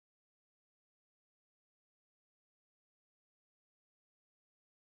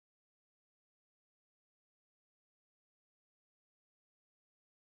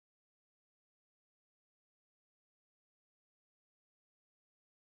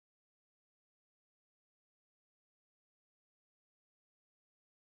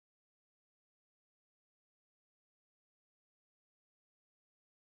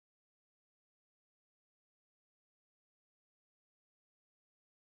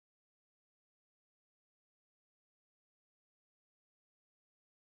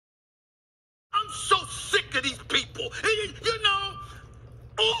so sick of these people. You know?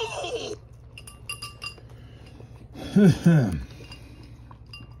 Oh!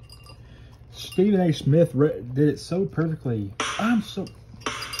 Stephen A. Smith did it so perfectly. I'm so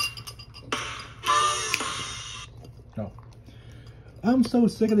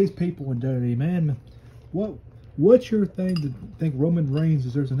sick of these people in WWE, man. What's your thing to think Roman Reigns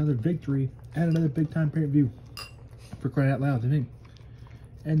deserves another victory and another big time pay-per-view? For crying out loud to me.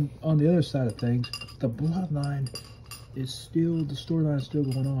 And on the other side of things, the bloodline is still, the storyline is still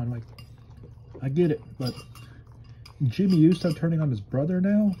going on. Like, I get it, but Jimmy Uso turning on his brother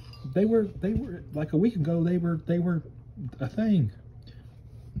now? They were like a week ago, they were a thing.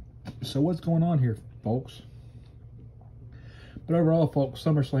 So what's going on here, folks? But overall, folks,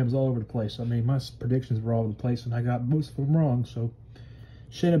 SummerSlam is all over the place. I mean, my predictions were all over the place, and I got most of them wrong. So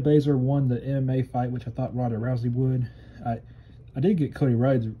Shayna Baszler won the MMA fight, which I thought Ronda Rousey would. I did get Cody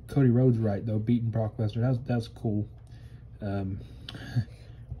Rhodes right, though, beating Brock Lesnar. That's cool.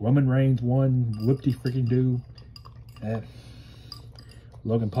 Roman Reigns won, whoop-de-freaking-do.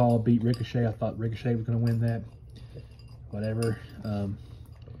 Logan Paul beat Ricochet. I thought Ricochet was going to win that. Whatever.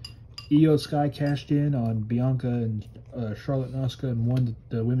 Io Sky cashed in on Bianca and Charlotte and Asuka and won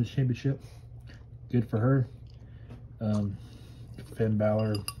the Women's Championship. Good for her. Finn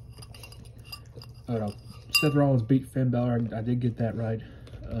Balor. Oh no. Seth Rollins beat Finn Balor. I did get that right.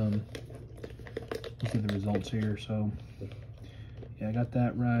 Let's see the results here. So, yeah, I got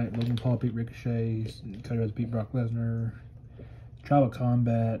that right. Logan Paul beat Ricochet. Cody Rhodes beat Brock Lesnar. Tribal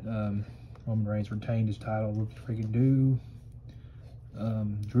Combat. Roman Reigns retained his title. Whoop freaking do.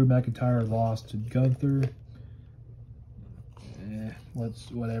 Drew McIntyre lost to Gunther.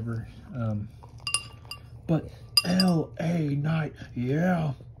 Whatever. But L.A. Knight,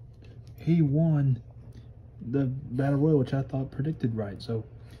 yeah, he won the Battle Royal, which I thought predicted right. So,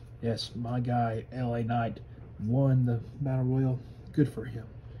 yes, my guy L.A. Knight won the Battle Royal. Good for him.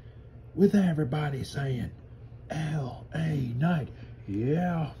 With everybody saying L.A. Knight,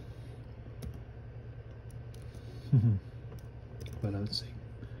 yeah. But let's see.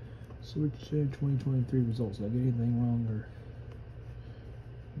 So what you said 2023 results. Did I get anything wrong or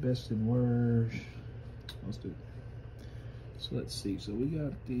best and worst? Let's do it. So let's see. So we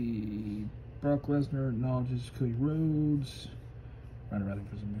got the Brock Lesnar acknowledges Cody Rhodes. Ronda Rousey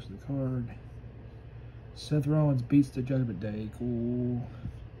for the rest of the card. Seth Rollins beats the Judgment Day. Cool.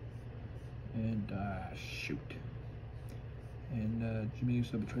 And shoot. And Jimmy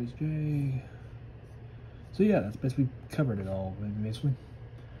Uso betrays Jay. So yeah, that's basically covered it all, basically.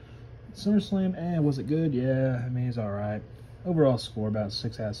 SummerSlam, was it good? Yeah, I mean, it's alright. Overall score, about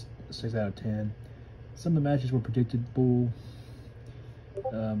 6 out of 10. Some of the matches were predicted, bull.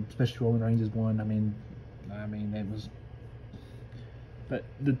 Especially Roman Reigns' one. I mean, it was... But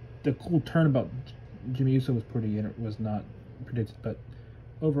the cool turnabout Jimmy Uso was not predicted. But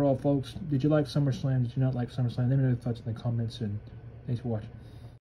overall, folks, did you like SummerSlam? Did you not like SummerSlam? Let me know your thoughts in the comments, and thanks for watching.